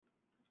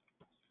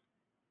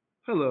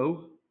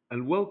Hello,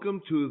 and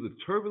welcome to the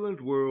turbulent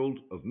world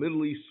of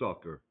Middle East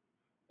soccer,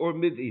 or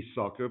Mid East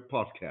Soccer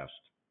podcast.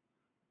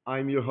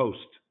 I'm your host,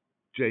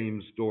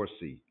 James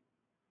Dorsey.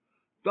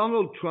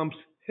 Donald Trump's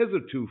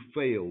hitherto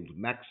failed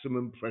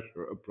maximum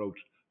pressure approach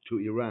to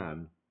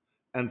Iran,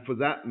 and for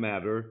that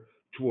matter,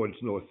 towards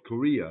North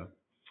Korea,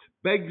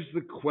 begs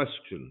the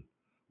question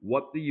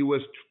what the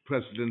U.S.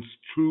 president's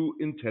true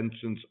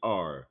intentions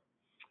are,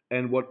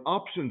 and what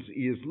options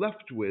he is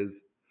left with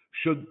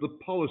should the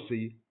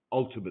policy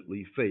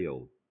ultimately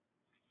fail.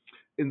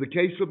 In the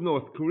case of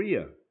North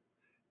Korea,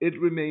 it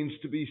remains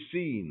to be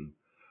seen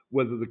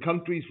whether the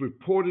country's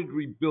reported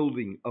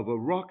rebuilding of a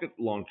rocket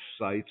launch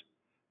site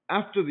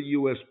after the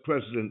U.S.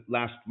 president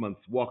last month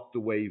walked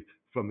away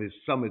from his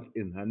summit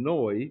in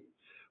Hanoi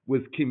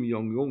with Kim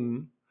Jong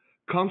un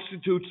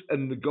constitutes a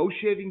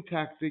negotiating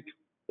tactic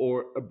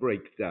or a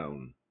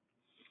breakdown.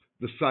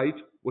 The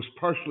site was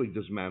partially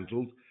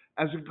dismantled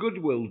as a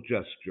goodwill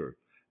gesture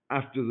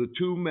after the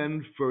two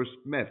men first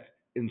met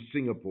in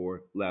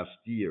Singapore last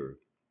year.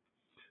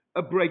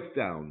 A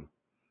breakdown,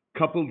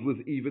 coupled with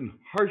even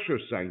harsher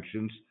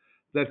sanctions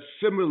that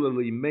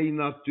similarly may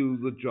not do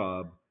the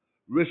job,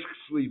 risks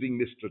leaving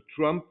Mr.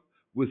 Trump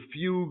with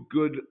few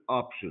good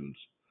options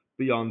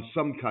beyond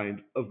some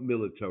kind of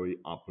military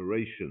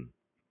operation.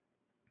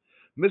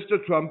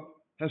 Mr. Trump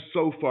has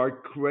so far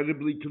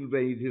credibly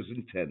conveyed his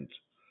intent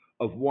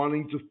of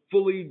wanting to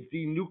fully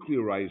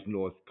denuclearize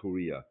North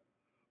Korea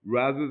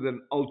rather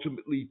than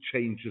ultimately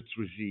change its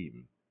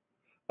regime,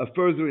 a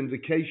further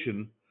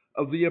indication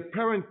of the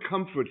apparent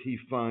comfort he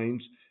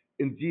finds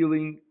in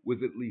dealing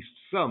with at least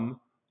some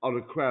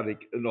autocratic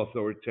and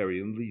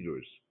authoritarian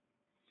leaders.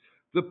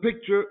 The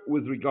picture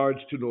with regards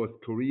to North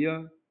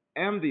Korea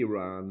and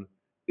Iran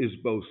is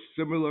both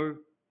similar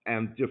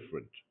and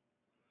different.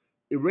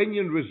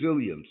 Iranian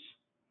resilience,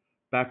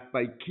 backed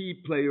by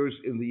key players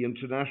in the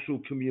international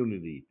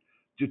community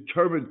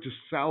determined to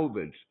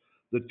salvage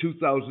the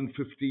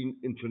 2015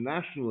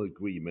 international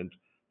agreement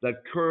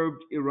that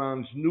curbed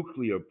Iran's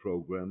nuclear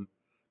program,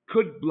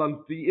 could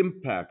blunt the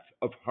impact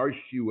of harsh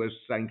U.S.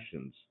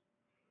 sanctions,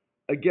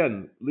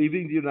 again,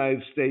 leaving the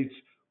United States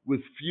with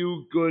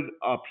few good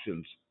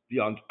options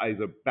beyond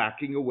either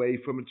backing away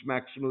from its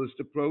maximalist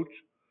approach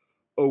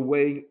or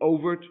weighing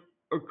overt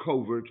or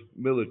covert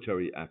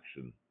military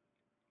action.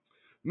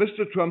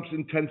 Mr. Trump's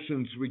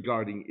intentions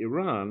regarding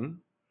Iran,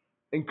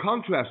 in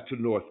contrast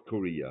to North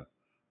Korea,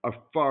 are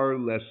far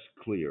less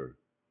clear.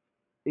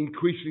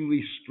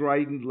 Increasingly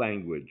strident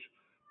language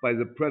by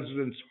the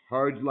president's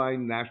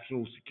hardline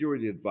national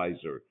security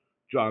advisor,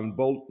 John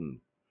Bolton,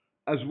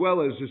 as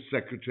well as his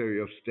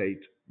Secretary of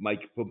State,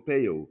 Mike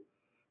Pompeo,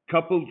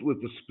 coupled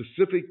with the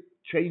specific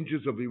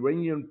changes of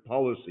Iranian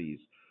policies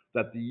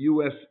that the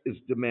U.S. is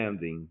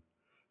demanding,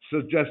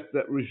 suggest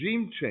that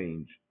regime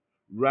change,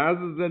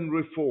 rather than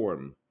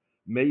reform,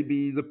 may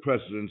be the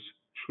president's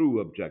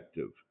true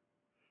objective.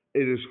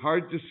 It is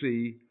hard to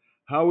see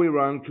how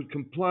Iran could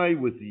comply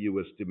with the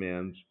U.S.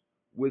 demands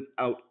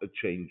without a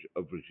change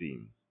of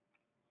regime.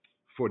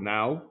 For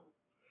now,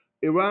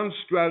 Iran's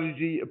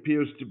strategy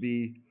appears to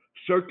be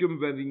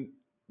circumventing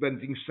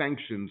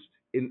sanctions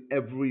in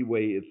every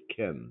way it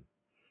can,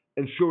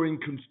 ensuring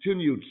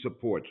continued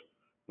support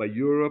by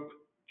Europe,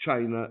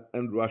 China,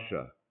 and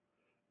Russia,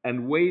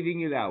 and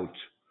waiting it out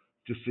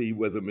to see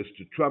whether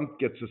Mr. Trump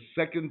gets a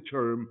second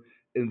term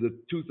in the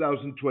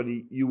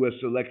 2020 U.S.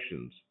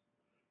 elections,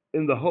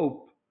 in the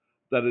hope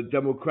that a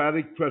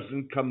Democratic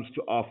president comes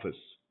to office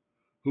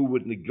who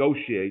would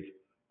negotiate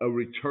a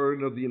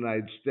return of the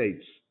United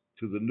States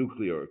to the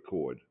nuclear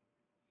accord.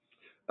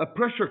 A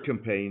pressure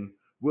campaign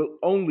will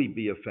only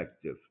be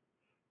effective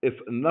if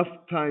enough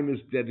time is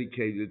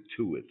dedicated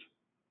to it.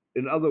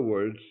 In other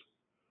words,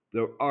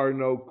 there are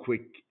no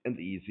quick and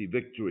easy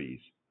victories,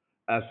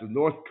 as the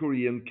North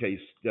Korean case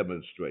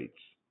demonstrates,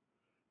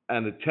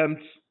 and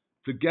attempts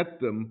to get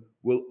them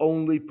will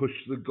only push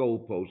the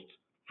goalposts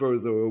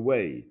further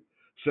away,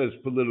 says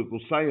political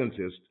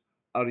scientist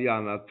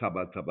Ariana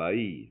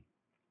Tabatabai.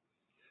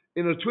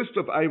 In a twist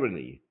of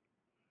irony,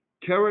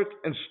 carrot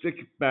and stick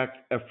back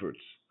efforts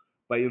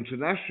by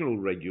international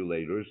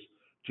regulators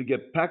to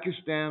get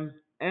Pakistan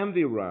and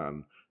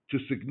Iran to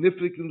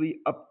significantly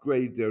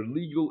upgrade their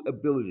legal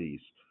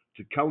abilities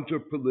to counter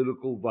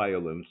political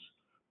violence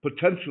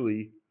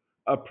potentially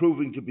are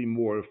proving to be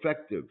more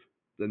effective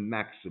than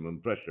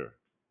maximum pressure.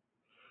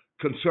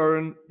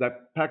 Concern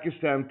that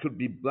Pakistan could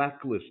be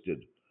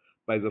blacklisted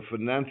by the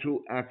Financial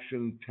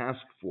Action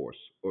Task Force,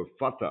 or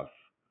FATF,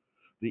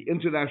 the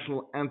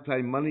International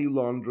Anti Money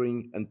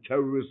Laundering and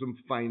Terrorism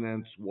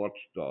Finance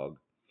Watchdog,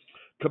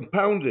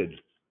 compounded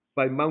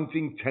by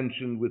mounting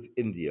tension with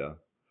India,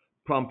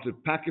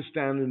 prompted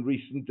Pakistan in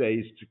recent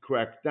days to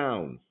crack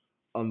down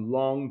on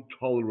long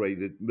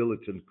tolerated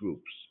militant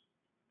groups.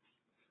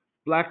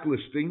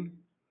 Blacklisting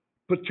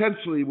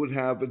potentially would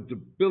have a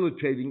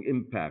debilitating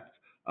impact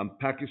on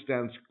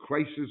Pakistan's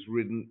crisis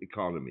ridden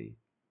economy.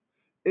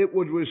 It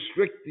would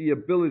restrict the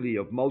ability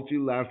of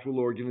multilateral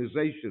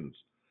organizations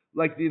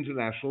like the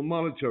International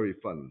Monetary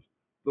Fund,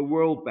 the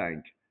World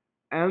Bank,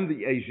 and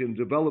the Asian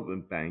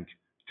Development Bank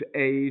to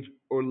aid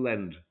or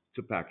lend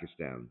to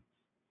Pakistan.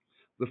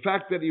 The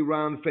fact that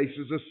Iran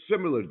faces a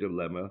similar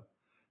dilemma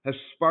has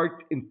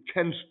sparked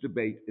intense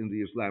debate in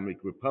the Islamic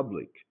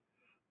Republic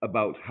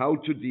about how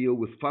to deal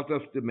with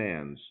Fatah's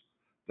demands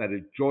that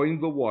it join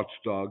the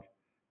watchdog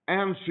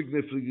and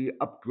significantly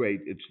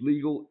upgrade its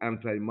legal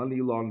anti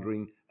money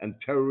laundering and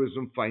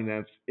terrorism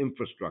finance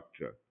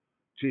infrastructure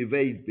to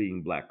evade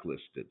being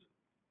blacklisted.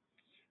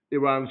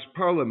 Iran's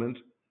parliament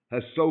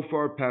has so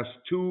far passed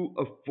two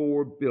of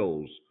four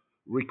bills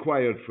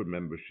required for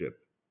membership,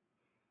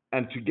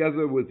 and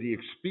together with the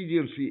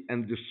Expediency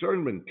and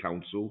Discernment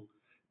Council,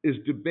 is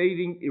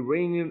debating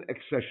Iranian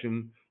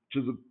accession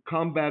to the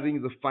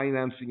Combating the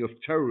Financing of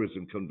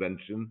Terrorism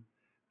Convention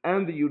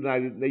and the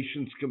United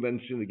Nations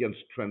Convention Against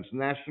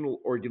Transnational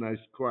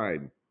Organized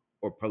Crime,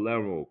 or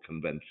Palermo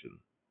Convention.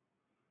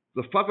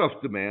 The Fatah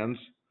demands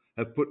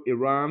have put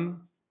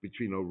Iran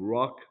between a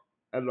rock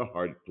and a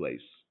hard place.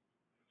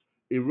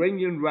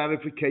 Iranian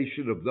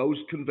ratification of those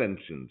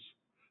conventions,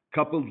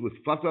 coupled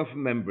with Fatah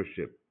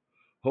membership,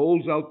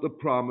 holds out the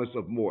promise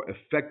of more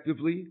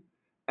effectively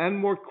and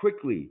more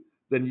quickly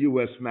than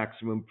U.S.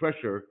 maximum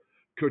pressure,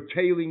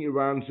 curtailing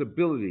Iran's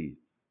ability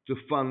to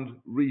fund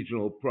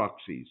regional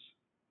proxies.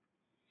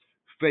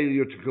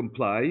 Failure to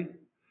comply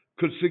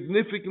could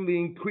significantly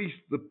increase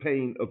the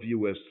pain of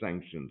U.S.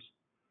 sanctions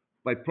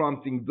by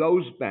prompting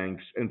those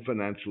banks and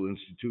financial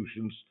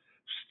institutions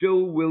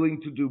still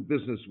willing to do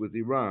business with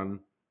Iran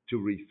to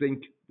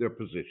rethink their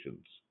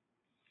positions.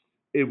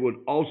 It would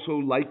also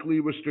likely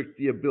restrict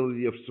the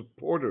ability of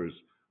supporters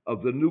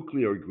of the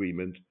nuclear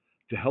agreement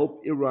to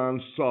help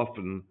Iran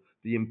soften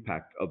the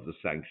impact of the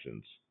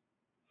sanctions.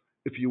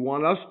 If you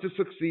want us to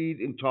succeed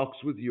in talks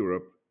with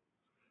Europe,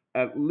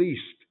 at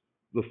least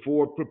the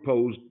four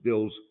proposed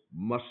bills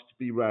must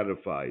be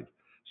ratified,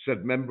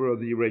 said member of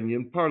the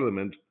Iranian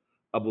parliament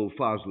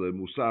Abulfazl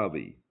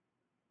Mousavi.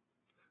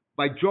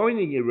 By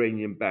joining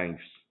Iranian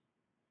banks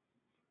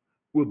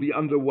will be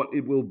under what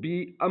it will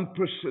be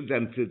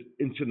unprecedented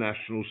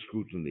international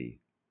scrutiny.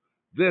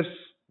 This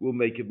will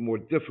make it more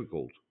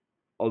difficult,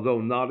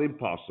 although not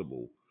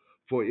impossible,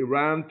 for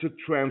Iran to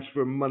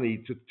transfer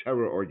money to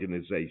terror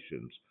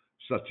organizations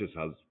such as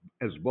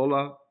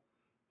Hezbollah,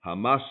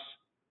 Hamas,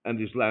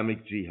 and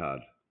Islamic Jihad.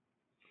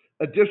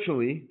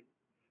 Additionally,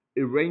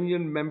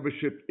 Iranian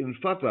membership in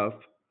Fatah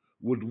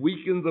would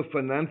weaken the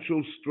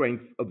financial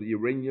strength of the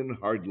Iranian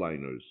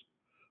hardliners,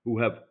 who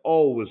have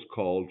always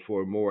called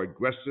for a more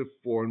aggressive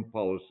foreign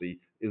policy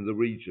in the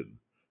region,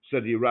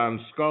 said Iran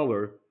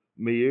scholar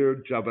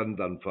Meir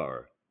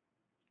Javandanfar.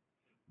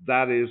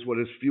 That is what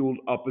has fueled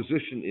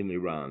opposition in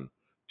Iran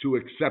to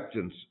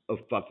acceptance of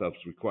Fatah's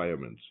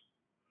requirements.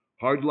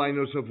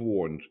 Hardliners have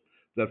warned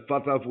that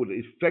Fatah would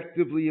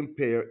effectively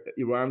impair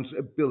Iran's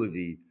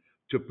ability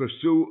to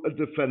pursue a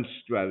defense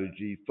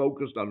strategy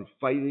focused on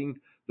fighting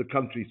the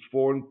country's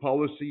foreign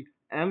policy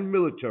and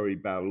military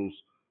battles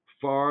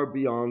far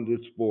beyond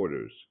its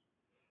borders,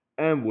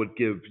 and would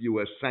give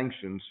U.S.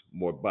 sanctions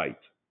more bite.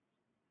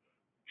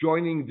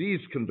 Joining these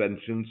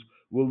conventions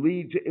will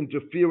lead to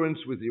interference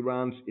with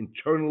Iran's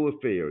internal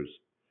affairs,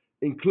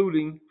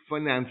 including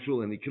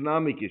financial and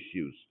economic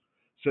issues,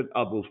 said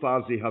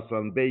Abulfazi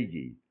Hassan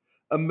Begi,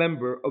 a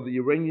member of the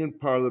Iranian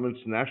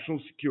Parliament's National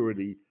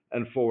Security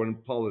and Foreign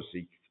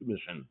Policy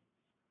Commission.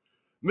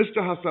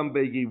 Mr. Hassan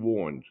Begi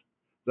warned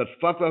that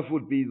Fatah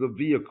would be the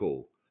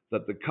vehicle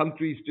that the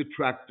country's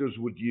detractors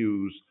would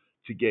use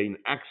to gain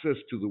access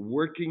to the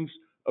workings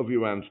of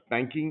Iran's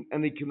banking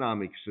and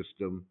economic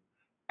system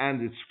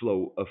and its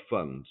flow of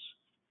funds.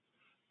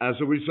 As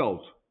a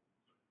result,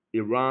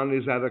 Iran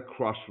is at a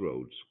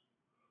crossroads,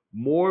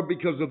 more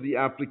because of the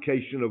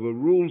application of a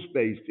rules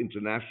based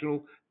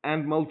international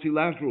and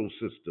multilateral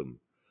system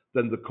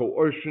than the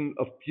coercion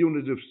of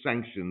punitive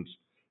sanctions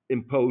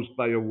imposed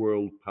by a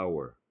world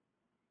power.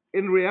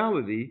 In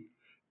reality,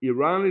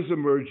 Iran is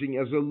emerging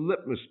as a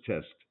litmus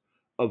test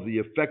of the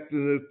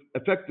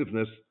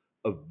effectiveness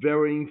of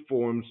varying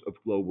forms of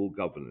global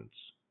governance.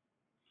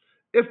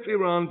 If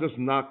Iran does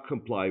not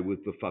comply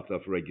with the Fatah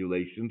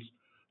regulations,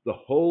 the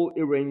whole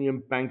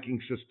Iranian banking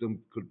system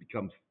could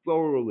become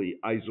thoroughly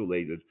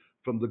isolated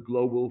from the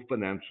global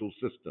financial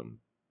system.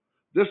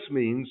 This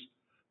means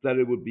that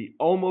it would be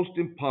almost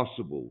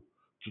impossible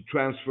to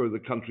transfer the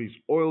country's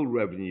oil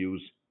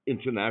revenues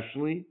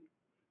internationally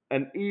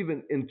and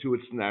even into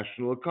its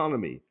national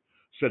economy,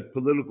 said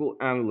political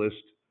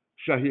analyst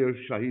Shahir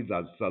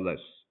Shahidad Saleh.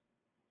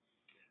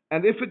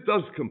 And if it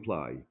does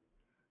comply,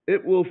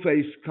 it will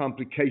face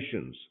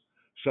complications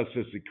such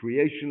as the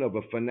creation of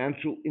a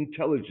financial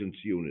intelligence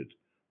unit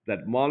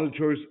that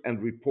monitors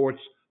and reports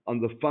on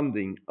the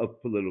funding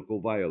of political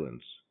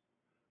violence.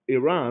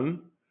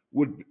 Iran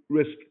would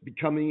risk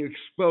becoming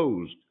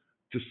exposed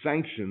to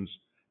sanctions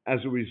as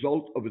a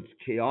result of its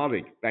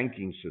chaotic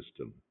banking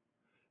system,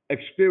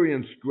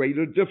 experience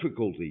greater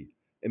difficulty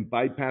in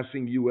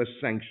bypassing U.S.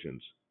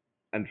 sanctions,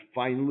 and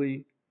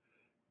finally,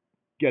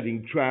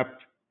 getting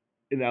trapped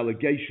in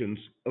allegations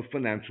of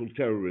financial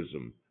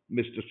terrorism,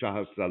 Mr.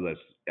 Shah Saleh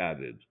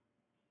added.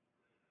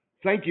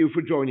 Thank you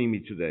for joining me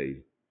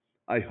today.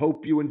 I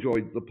hope you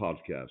enjoyed the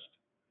podcast.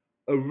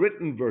 A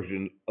written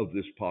version of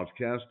this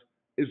podcast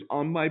is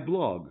on my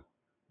blog,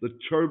 The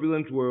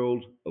Turbulent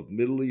World of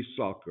Middle East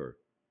Soccer,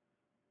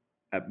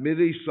 at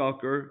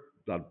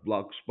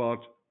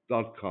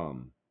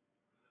mideastsoccer.blogspot.com.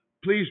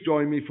 Please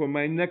join me for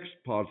my next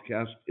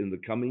podcast in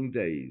the coming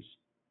days.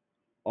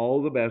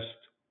 All the best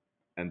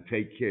and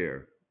take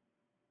care.